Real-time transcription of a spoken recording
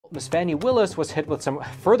Ms. Fani Willis was hit with some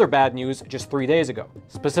further bad news just 3 days ago.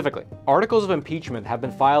 Specifically, articles of impeachment have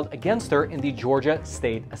been filed against her in the Georgia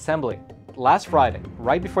State Assembly. Last Friday,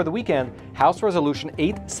 right before the weekend, House Resolution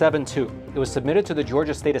 872. It was submitted to the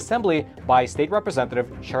Georgia State Assembly by State Representative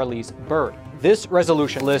Charlice Byrd. This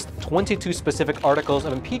resolution lists 22 specific articles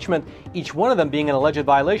of impeachment, each one of them being an alleged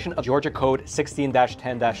violation of Georgia Code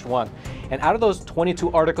 16-10-1. And out of those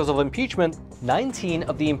 22 articles of impeachment, 19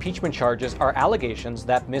 of the impeachment charges are allegations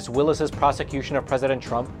that Ms. Willis's prosecution of President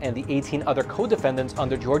Trump and the 18 other co-defendants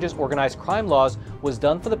under Georgia's organized crime laws was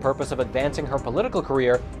done for the purpose of advancing her political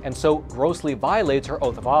career and so grossly violates her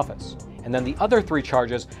oath of office. And then the other 3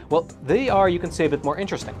 charges, well, they are, you can say, a bit more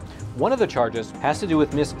interesting. One of the charges has to do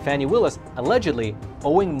with Ms. Fani Willis allegedly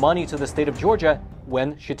owing money to the state of Georgia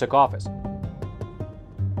when she took office.